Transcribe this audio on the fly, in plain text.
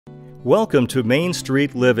Welcome to Main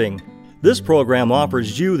Street Living. This program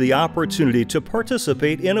offers you the opportunity to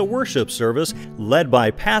participate in a worship service led by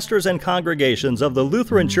pastors and congregations of the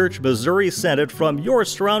Lutheran Church Missouri Synod from your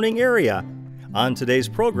surrounding area. On today's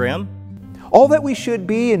program, all that we should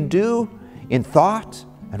be and do in thought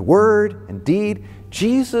and word and deed,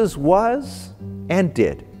 Jesus was and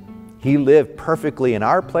did. He lived perfectly in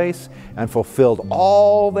our place and fulfilled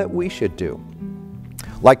all that we should do.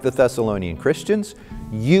 Like the Thessalonian Christians,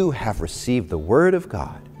 you have received the Word of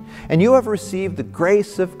God, and you have received the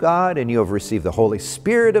grace of God, and you have received the Holy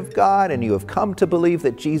Spirit of God, and you have come to believe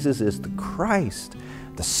that Jesus is the Christ,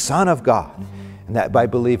 the Son of God, and that by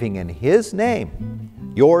believing in His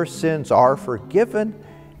name, your sins are forgiven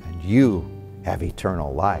and you have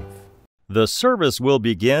eternal life. the service will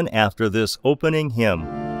begin after this opening hymn.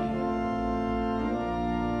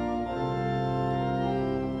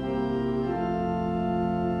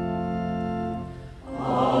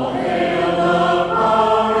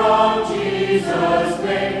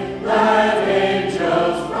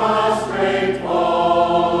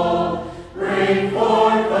 Bring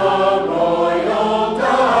forth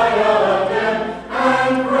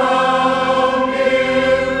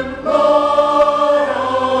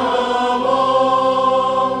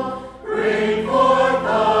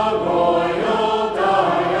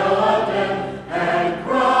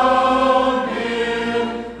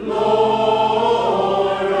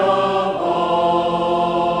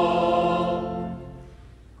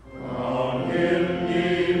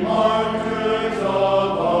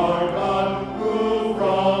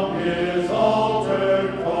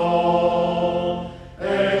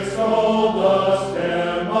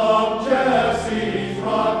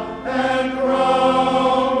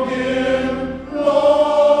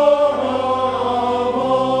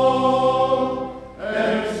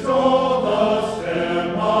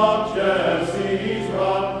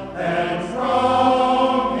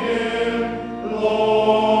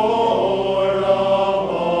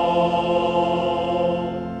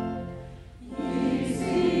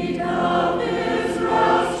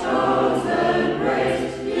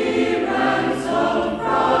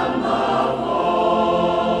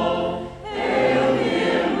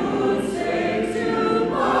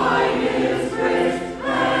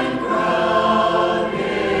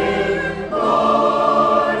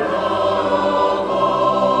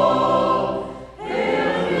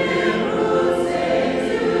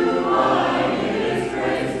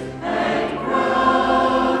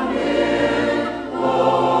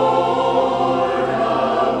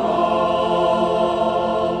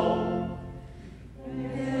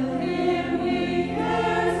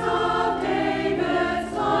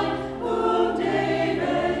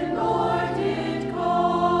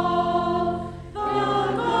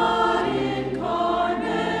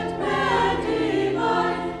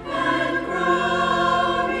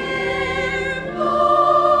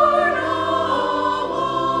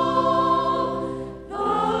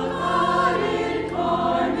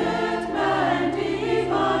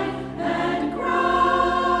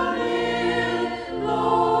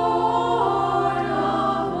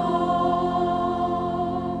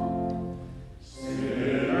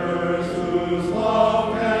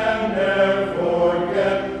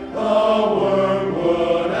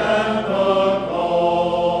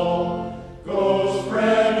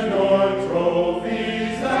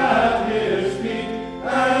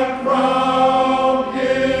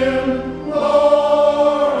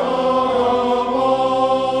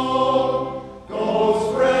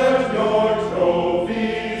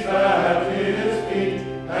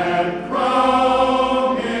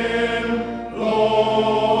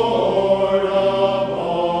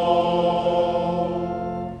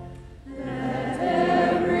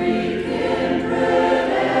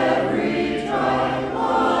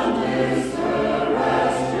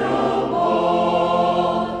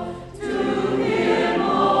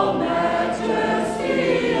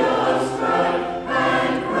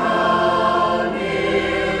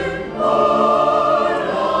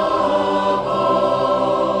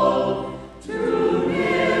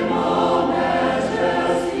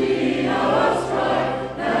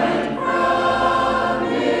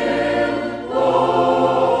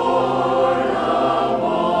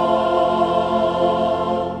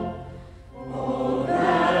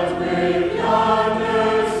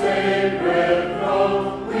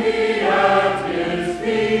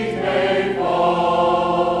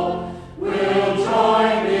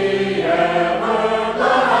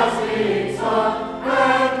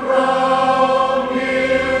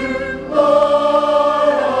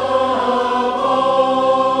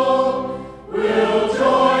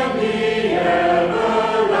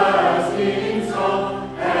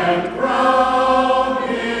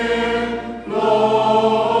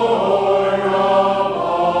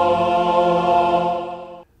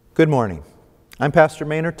Good morning. I'm Pastor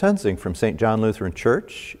Maynard Toensing from St. John Lutheran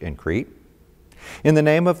Church in Crete. In the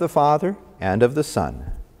name of the Father, and of the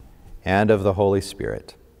Son, and of the Holy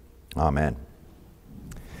Spirit. Amen.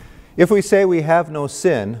 If we say we have no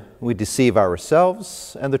sin, we deceive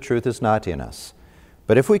ourselves, and the truth is not in us.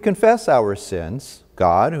 But if we confess our sins,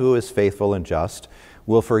 God, who is faithful and just,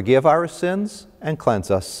 will forgive our sins and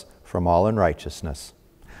cleanse us from all unrighteousness.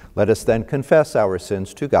 Let us then confess our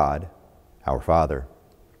sins to God, our Father.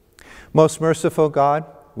 Most merciful God,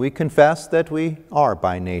 we confess that we are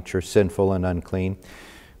by nature sinful and unclean.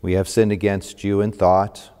 We have sinned against you in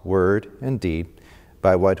thought, word, and deed,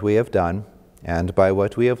 by what we have done and by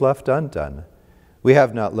what we have left undone. We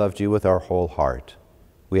have not loved you with our whole heart.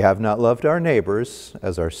 We have not loved our neighbors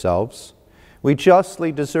as ourselves. We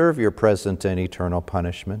justly deserve your present and eternal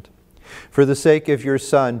punishment. For the sake of your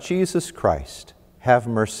Son, Jesus Christ, have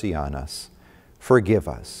mercy on us. Forgive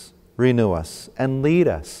us, renew us, and lead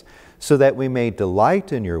us, so that we may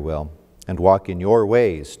delight in your will and walk in your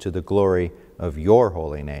ways to the glory of your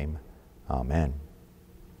holy name. Amen.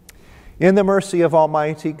 In the mercy of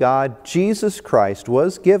Almighty God, Jesus Christ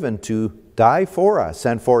was given to die for us,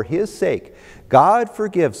 and for his sake, God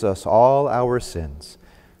forgives us all our sins.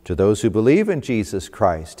 To those who believe in Jesus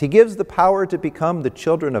Christ, he gives the power to become the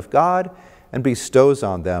children of God and bestows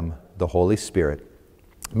on them the Holy Spirit.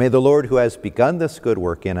 May the Lord, who has begun this good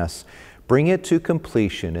work in us, bring it to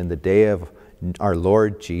completion in the day of our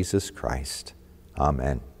Lord Jesus Christ.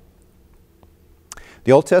 Amen.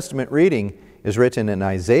 The Old Testament reading is written in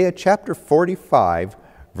Isaiah chapter 45,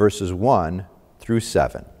 verses 1 through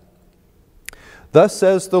 7. Thus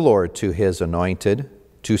says the Lord to his anointed,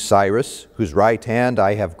 to Cyrus, whose right hand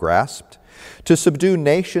I have grasped, to subdue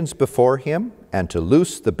nations before him, and to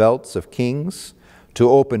loose the belts of kings, to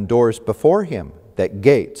open doors before him, that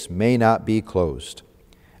gates may not be closed.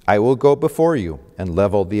 I will go before you and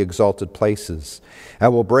level the exalted places. I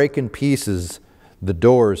will break in pieces the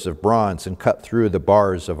doors of bronze and cut through the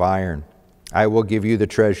bars of iron. I will give you the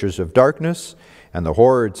treasures of darkness and the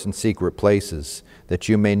hoards in secret places, that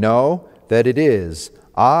you may know that it is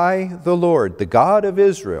I, the Lord, the God of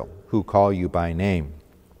Israel, who call you by name.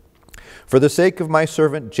 For the sake of my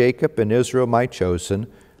servant Jacob and Israel my chosen,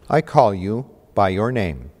 I call you by your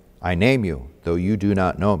name. I name you, though you do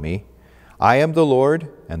not know me. I am the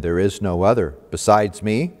Lord, and there is no other. Besides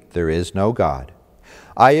me, there is no God.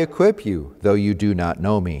 I equip you, though you do not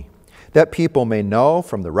know me, that people may know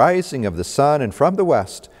from the rising of the sun and from the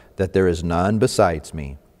west that there is none besides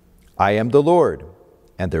me. I am the Lord,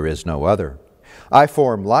 and there is no other. I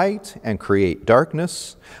form light and create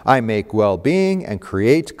darkness. I make well-being and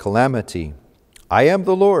create calamity. I am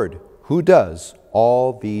the Lord, who does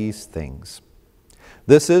all these things.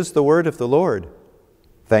 This is the word of the Lord.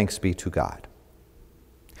 Thanks be to God.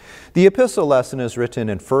 The epistle lesson is written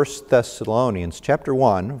in 1 Thessalonians chapter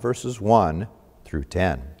 1, verses 1 through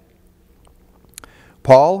 10.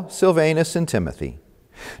 Paul, Silvanus, and Timothy,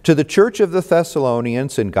 to the church of the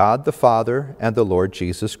Thessalonians in God the Father and the Lord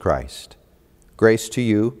Jesus Christ, grace to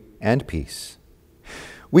you and peace.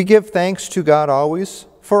 We give thanks to God always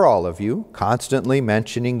for all of you, constantly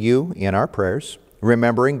mentioning you in our prayers,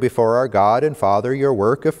 remembering before our God and Father your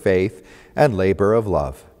work of faith and labor of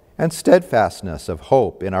love, and steadfastness of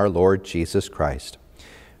hope in our Lord Jesus Christ.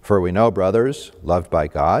 For we know, brothers, loved by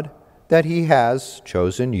God, that he has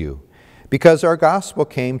chosen you, because our gospel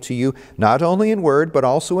came to you not only in word, but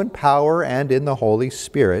also in power and in the Holy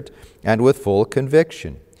Spirit, and with full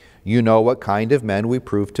conviction. You know what kind of men we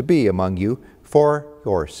proved to be among you for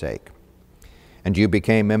your sake. And you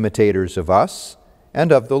became imitators of us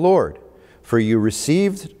and of the Lord, for you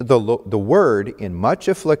received the word in much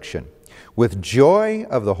affliction, with joy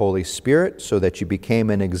of the Holy Spirit, so that you became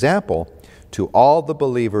an example to all the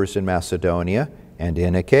believers in Macedonia and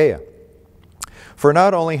in Achaia. For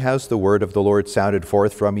not only has the word of the Lord sounded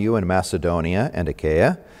forth from you in Macedonia and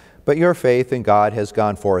Achaia, but your faith in God has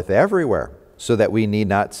gone forth everywhere, so that we need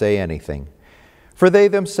not say anything. For they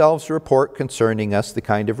themselves report concerning us the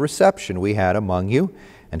kind of reception we had among you,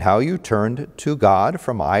 and how you turned to God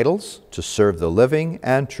from idols to serve the living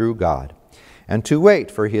and true God, and to wait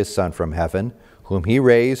for his Son from heaven, whom he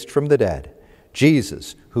raised from the dead,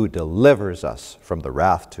 Jesus, who delivers us from the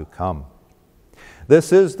wrath to come.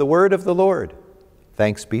 This is the word of the Lord.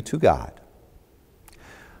 Thanks be to God.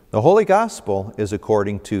 The Holy Gospel is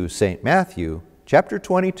according to St. Matthew, chapter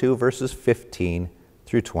 22, verses 15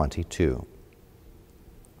 through 22.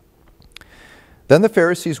 Then the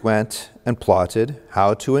Pharisees went and plotted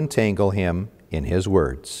how to entangle him in his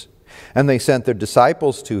words. And they sent their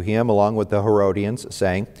disciples to him along with the Herodians,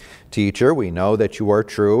 saying, Teacher, we know that you are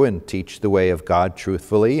true and teach the way of God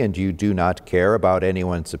truthfully, and you do not care about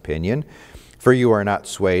anyone's opinion, for you are not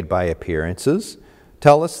swayed by appearances.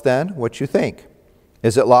 Tell us then what you think.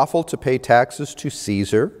 Is it lawful to pay taxes to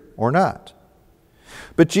Caesar or not?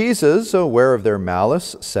 But Jesus, aware of their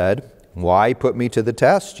malice, said, Why put me to the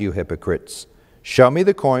test, you hypocrites? Show me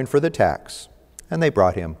the coin for the tax. And they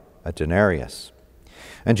brought him a denarius.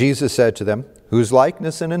 And Jesus said to them, Whose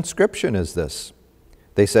likeness and inscription is this?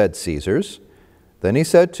 They said, Caesar's. Then he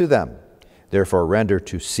said to them, Therefore render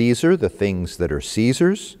to Caesar the things that are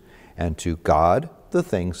Caesar's, and to God the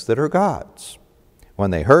things that are God's.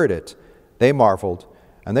 When they heard it, they marveled,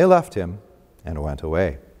 and they left him and went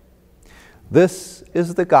away. This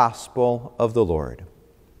is the gospel of the Lord.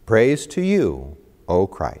 Praise to you, O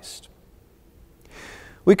Christ.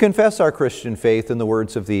 We confess our Christian faith in the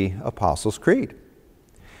words of the Apostles' Creed.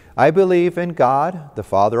 I believe in God, the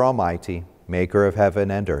Father Almighty, maker of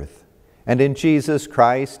heaven and earth, and in Jesus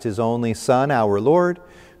Christ, his only Son, our Lord,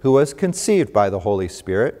 who was conceived by the Holy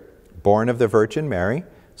Spirit, born of the Virgin Mary,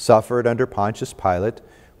 suffered under Pontius Pilate,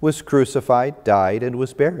 was crucified, died, and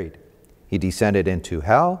was buried. He descended into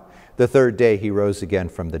hell. The third day he rose again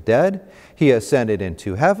from the dead. He ascended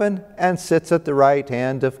into heaven and sits at the right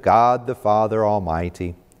hand of God the Father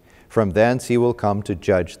Almighty. From thence he will come to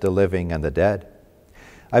judge the living and the dead.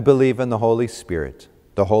 I believe in the Holy Spirit,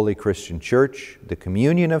 the holy Christian Church, the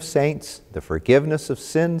communion of saints, the forgiveness of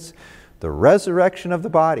sins, the resurrection of the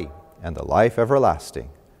body, and the life everlasting.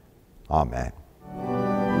 Amen.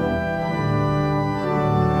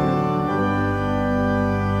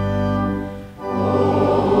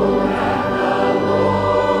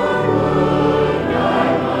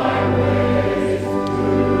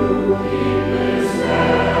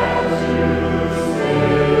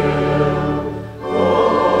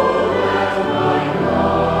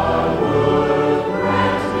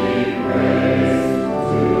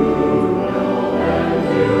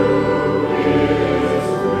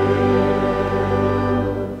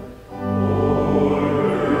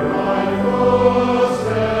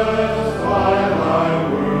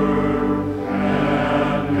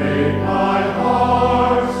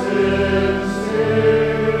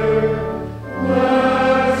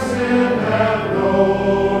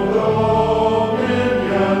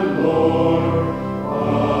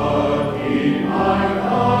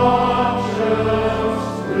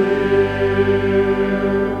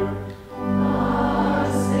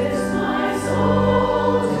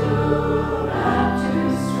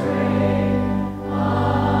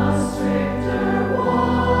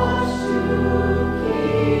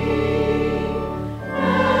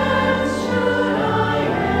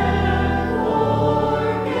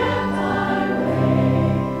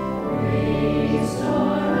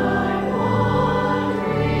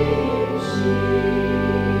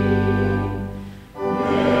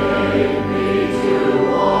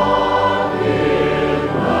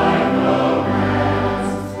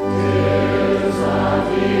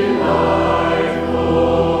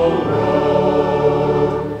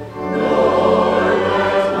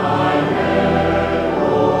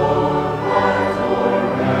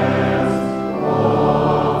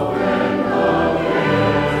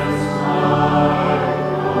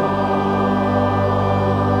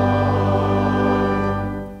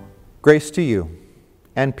 Grace to you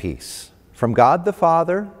and peace from God the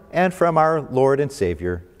Father and from our Lord and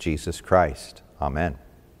Savior, Jesus Christ. Amen.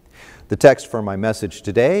 The text for my message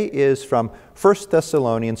today is from 1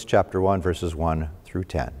 Thessalonians chapter 1, verses 1 through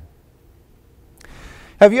 10.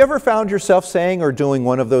 Have you ever found yourself saying or doing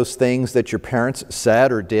one of those things that your parents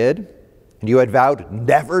said or did, and you had vowed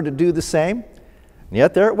never to do the same? And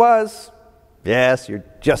yet there it was. Yes, you're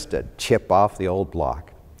just a chip off the old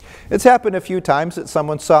block. It's happened a few times that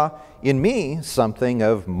someone saw in me something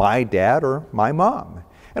of my dad or my mom.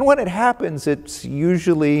 And when it happens, it's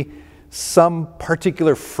usually some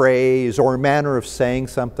particular phrase or manner of saying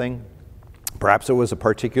something. Perhaps it was a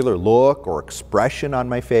particular look or expression on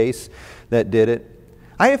my face that did it.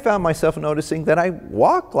 I have found myself noticing that I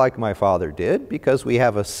walk like my father did because we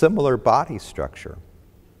have a similar body structure.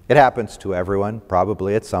 It happens to everyone,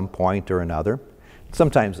 probably at some point or another.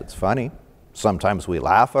 Sometimes it's funny. Sometimes we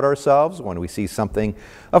laugh at ourselves when we see something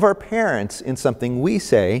of our parents in something we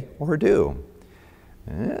say or do.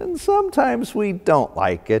 And sometimes we don't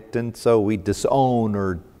like it, and so we disown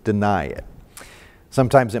or deny it.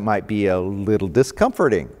 Sometimes it might be a little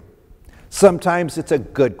discomforting. Sometimes it's a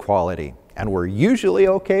good quality, and we're usually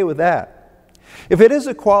okay with that. If it is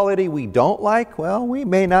a quality we don't like, well, we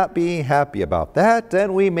may not be happy about that,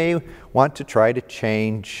 and we may want to try to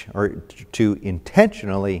change or to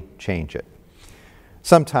intentionally change it.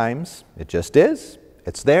 Sometimes it just is.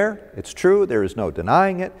 It's there. It's true. There is no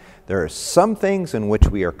denying it. There are some things in which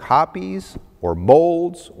we are copies or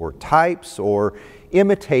molds or types or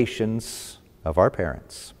imitations of our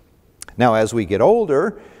parents. Now, as we get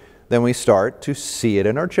older, then we start to see it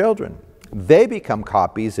in our children. They become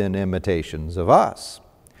copies and imitations of us.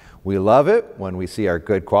 We love it when we see our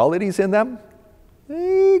good qualities in them.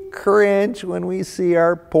 We cringe when we see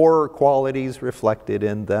our poorer qualities reflected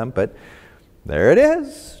in them, but there it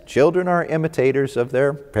is. Children are imitators of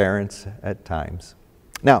their parents at times.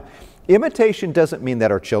 Now, imitation doesn't mean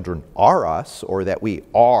that our children are us or that we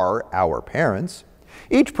are our parents.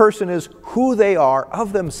 Each person is who they are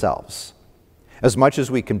of themselves. As much as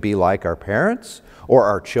we can be like our parents or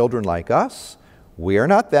our children like us, we are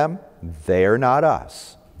not them, they are not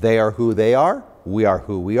us. They are who they are, we are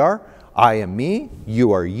who we are. I am me,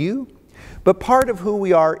 you are you. But part of who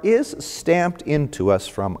we are is stamped into us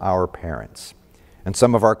from our parents. And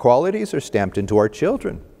some of our qualities are stamped into our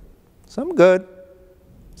children. Some good,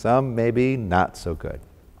 some maybe not so good.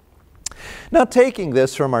 Now, taking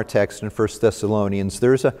this from our text in 1 Thessalonians,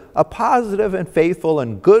 there's a positive and faithful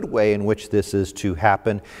and good way in which this is to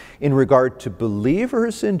happen in regard to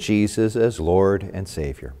believers in Jesus as Lord and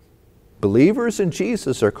Savior. Believers in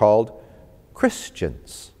Jesus are called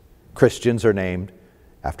Christians. Christians are named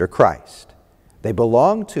after Christ. They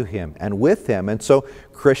belong to Him and with Him, and so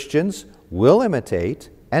Christians will imitate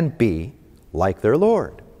and be like their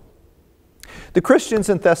Lord. The Christians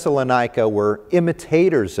in Thessalonica were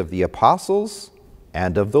imitators of the apostles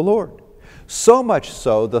and of the Lord. So much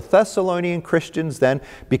so, the Thessalonian Christians then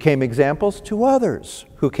became examples to others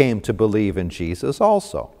who came to believe in Jesus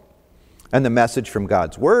also. And the message from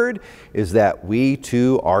God's Word is that we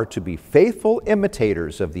too are to be faithful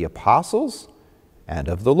imitators of the apostles and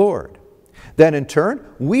of the Lord. Then in turn,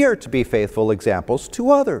 we are to be faithful examples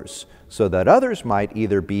to others, so that others might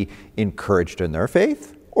either be encouraged in their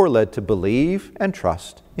faith or led to believe and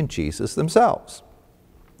trust in Jesus themselves.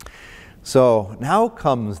 So now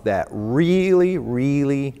comes that really,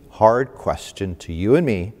 really hard question to you and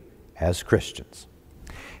me as Christians.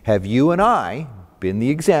 Have you and I been the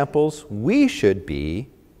examples we should be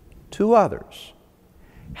to others?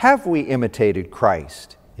 Have we imitated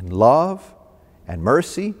Christ in love and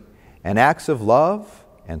mercy and acts of love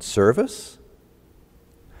and service?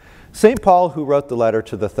 St. Paul, who wrote the letter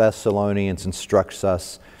to the Thessalonians, instructs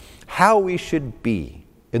us how we should be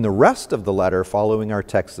in the rest of the letter following our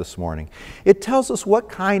text this morning. It tells us what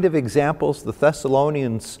kind of examples the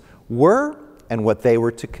Thessalonians were and what they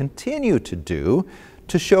were to continue to do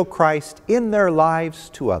to show Christ in their lives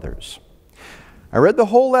to others. I read the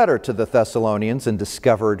whole letter to the Thessalonians and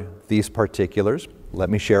discovered these particulars. Let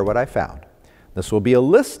me share what I found. This will be a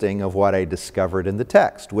listing of what I discovered in the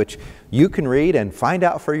text, which you can read and find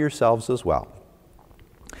out for yourselves as well.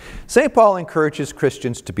 St. Paul encourages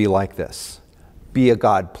Christians to be like this. Be a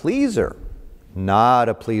God-pleaser, not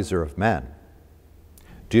a pleaser of men.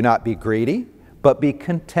 Do not be greedy, but be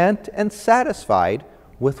content and satisfied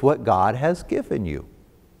with what God has given you.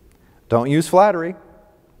 Don't use flattery.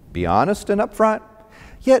 Be honest and upfront,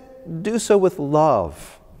 yet do so with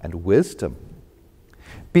love and wisdom.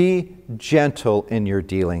 Be gentle in your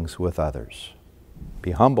dealings with others.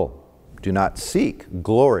 Be humble. Do not seek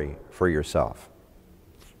glory for yourself.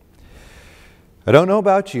 I don't know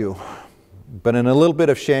about you, but in a little bit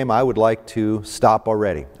of shame, I would like to stop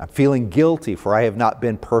already. I'm feeling guilty, for I have not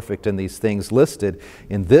been perfect in these things listed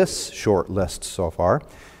in this short list so far.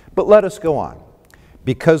 But let us go on,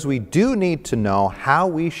 because we do need to know how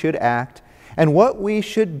we should act and what we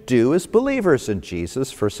should do as believers in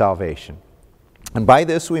Jesus for salvation. And by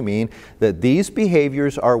this we mean that these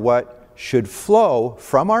behaviors are what should flow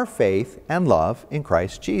from our faith and love in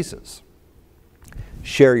Christ Jesus.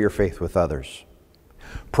 Share your faith with others.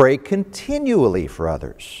 Pray continually for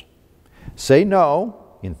others. Say no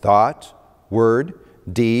in thought, word,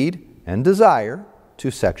 deed, and desire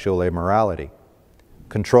to sexual immorality.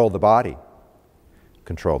 Control the body.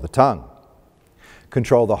 Control the tongue.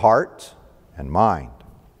 Control the heart and mind.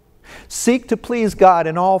 Seek to please God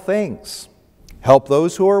in all things. Help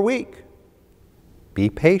those who are weak. Be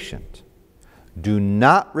patient. Do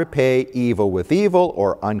not repay evil with evil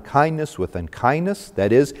or unkindness with unkindness.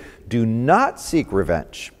 That is, do not seek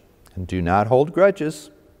revenge and do not hold grudges.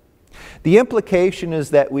 The implication is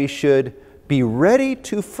that we should be ready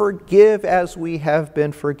to forgive as we have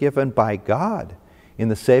been forgiven by God in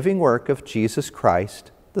the saving work of Jesus Christ,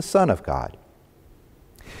 the Son of God.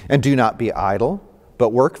 And do not be idle, but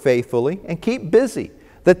work faithfully and keep busy,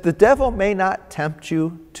 that the devil may not tempt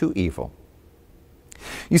you to evil.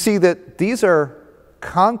 You see that these are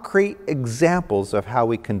concrete examples of how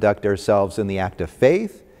we conduct ourselves in the act of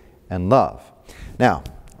faith and love. Now,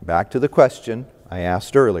 back to the question I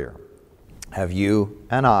asked earlier. Have you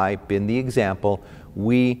and I been the example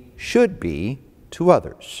we should be to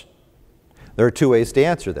others? There are two ways to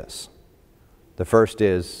answer this. The first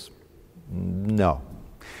is no.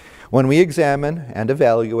 When we examine and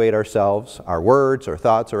evaluate ourselves, our words, our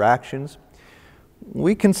thoughts, our actions,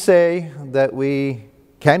 we can say that we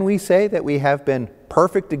have been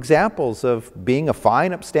perfect examples of being a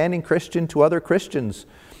fine, upstanding Christian to other Christians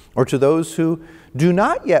or to those who do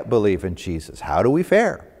not yet believe in Jesus? How do we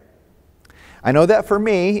fare? I know that for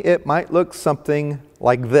me, it might look something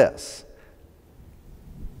like this.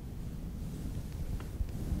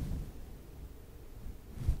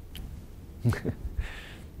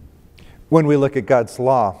 When we look at God's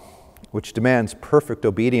law, which demands perfect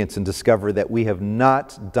obedience, and discover that we have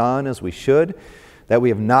not done as we should, that we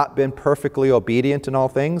have not been perfectly obedient in all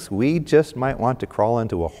things, we just might want to crawl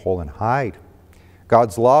into a hole and hide.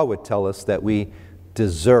 God's law would tell us that we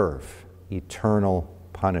deserve eternal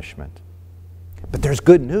punishment. But there's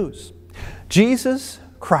good news. Jesus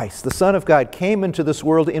Christ, the Son of God, came into this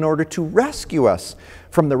world in order to rescue us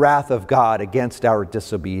from the wrath of God against our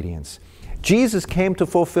disobedience. Jesus came to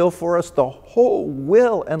fulfill for us the whole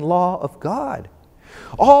will and law of God.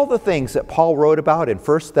 All the things that Paul wrote about in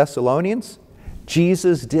 1 Thessalonians,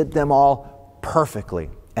 Jesus did them all perfectly.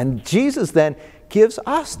 And Jesus then gives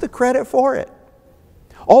us the credit for it.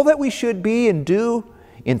 All that we should be and do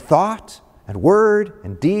in thought and word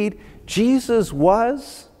and deed, Jesus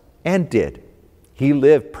was and did. He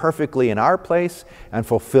lived perfectly in our place and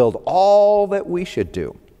fulfilled all that we should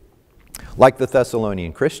do. Like the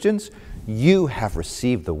Thessalonian Christians, you have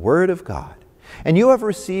received the Word of God, and you have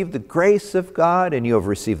received the grace of God, and you have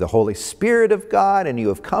received the Holy Spirit of God, and you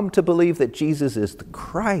have come to believe that Jesus is the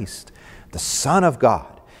Christ, the Son of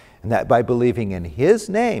God, and that by believing in His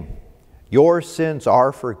name, your sins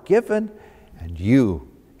are forgiven, and you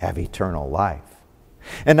have eternal life.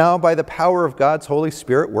 And now, by the power of God's Holy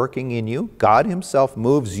Spirit working in you, God Himself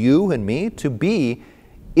moves you and me to be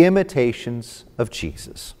imitations of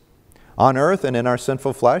Jesus. On earth and in our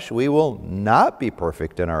sinful flesh, we will not be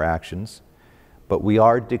perfect in our actions, but we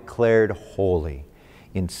are declared holy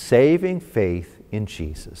in saving faith in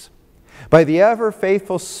Jesus. By the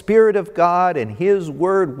ever-faithful Spirit of God and His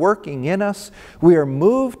Word working in us, we are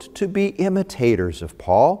moved to be imitators of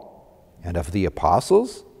Paul and of the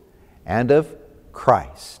apostles and of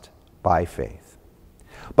Christ by faith.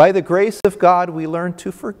 By the grace of God, we learn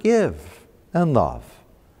to forgive and love.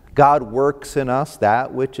 God works in us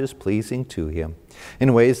that which is pleasing to Him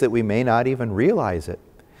in ways that we may not even realize it.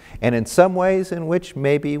 And in some ways in which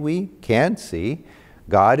maybe we can see,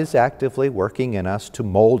 God is actively working in us to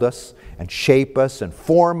mold us and shape us and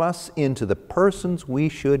form us into the persons we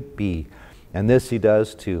should be. And this He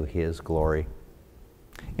does to His glory.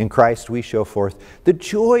 In Christ we show forth the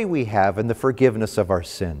joy we have in the forgiveness of our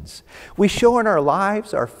sins. We show in our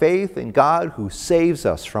lives our faith in God who saves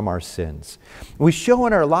us from our sins. We show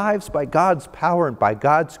in our lives by God's power and by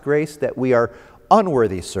God's grace that we are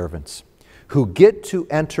unworthy servants who get to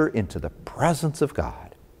enter into the presence of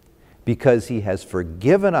God because He has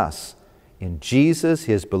forgiven us in Jesus,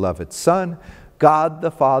 His beloved Son. God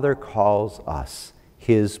the Father calls us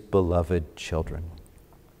His beloved children.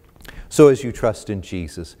 So as you trust in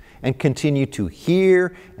Jesus and continue to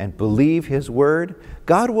hear and believe His Word,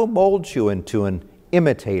 God will mold you into an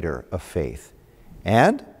imitator of faith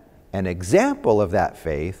and an example of that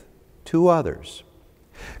faith to others.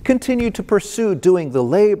 Continue to pursue doing the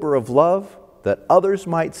labor of love that others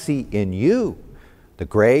might see in you the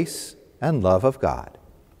grace and love of God,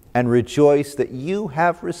 and rejoice that you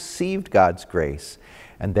have received God's grace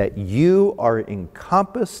and that you are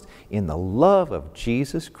encompassed in the love of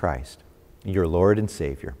Jesus Christ, your Lord and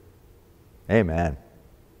Savior. Amen.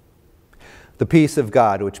 The peace of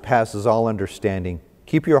God, which passes all understanding,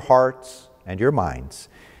 keep your hearts and your minds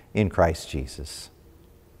in Christ Jesus.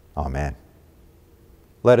 Amen.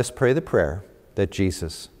 Let us pray the prayer that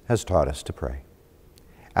Jesus has taught us to pray.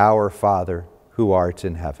 Our Father, who art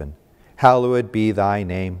in heaven, hallowed be thy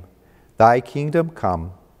name. Thy kingdom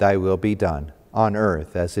come, thy will be done, on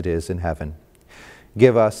earth as it is in heaven.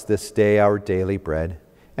 Give us this day our daily bread,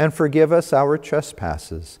 and forgive us our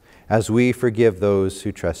trespasses, as we forgive those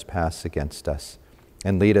who trespass against us.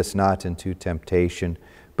 And lead us not into temptation,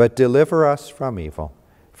 but deliver us from evil.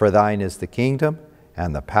 For thine is the kingdom,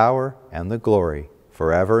 and the power, and the glory,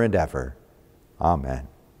 forever and ever. Amen.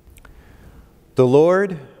 The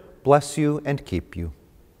Lord bless you and keep you.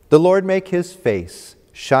 The Lord make his face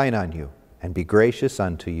shine on you and be gracious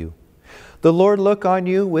unto you. The Lord look on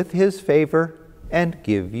you with his favor and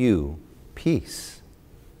give you peace.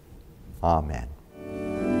 Amen.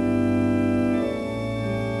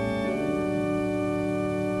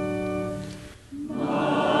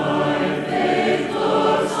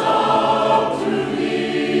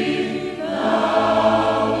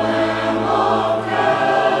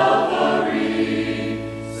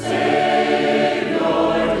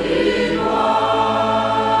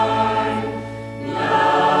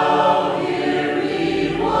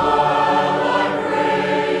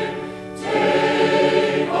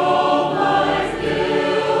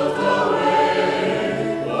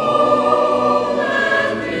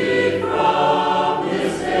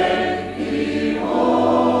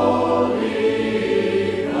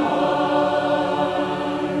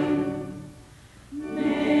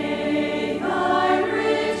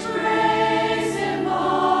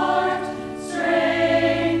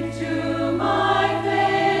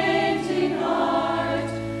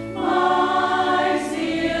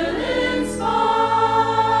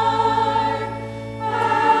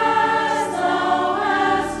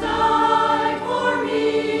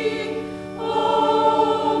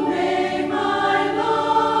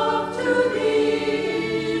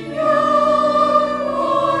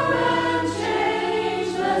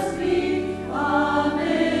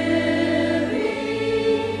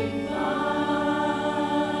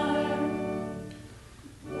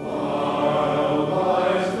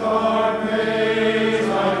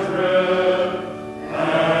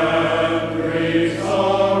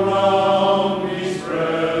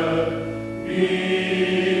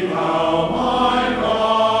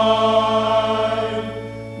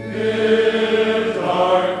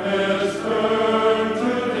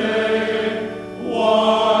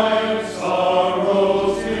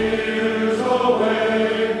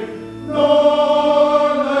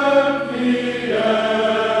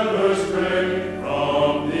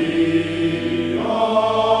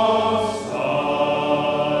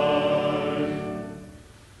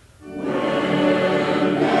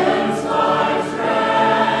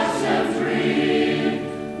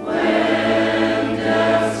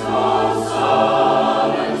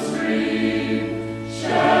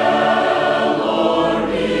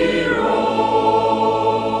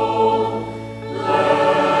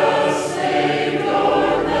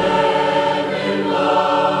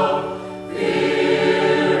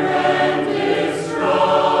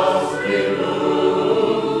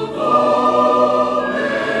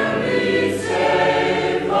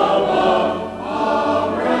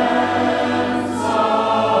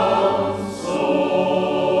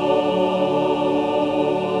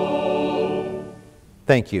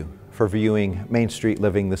 Thank you for viewing Main Street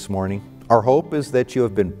Living this morning. Our hope is that you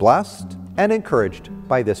have been blessed and encouraged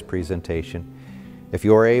by this presentation. If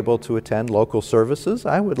you are able to attend local services,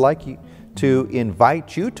 I would like to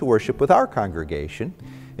invite you to worship with our congregation.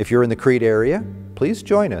 If you're in the Crete area, please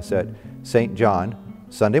join us at St. John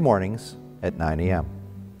Sunday mornings at 9 a.m.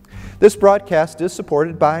 This broadcast is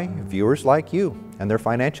supported by viewers like you, and their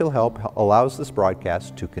financial help allows this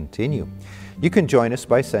broadcast to continue. You can join us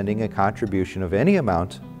by sending a contribution of any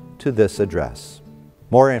amount to this address.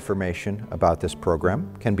 More information about this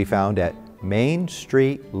program can be found at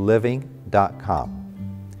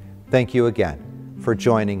mainstreetliving.com. Thank you again for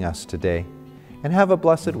joining us today, and have a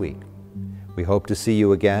blessed week. We hope to see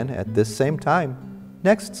you again at this same time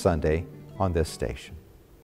next Sunday on this station.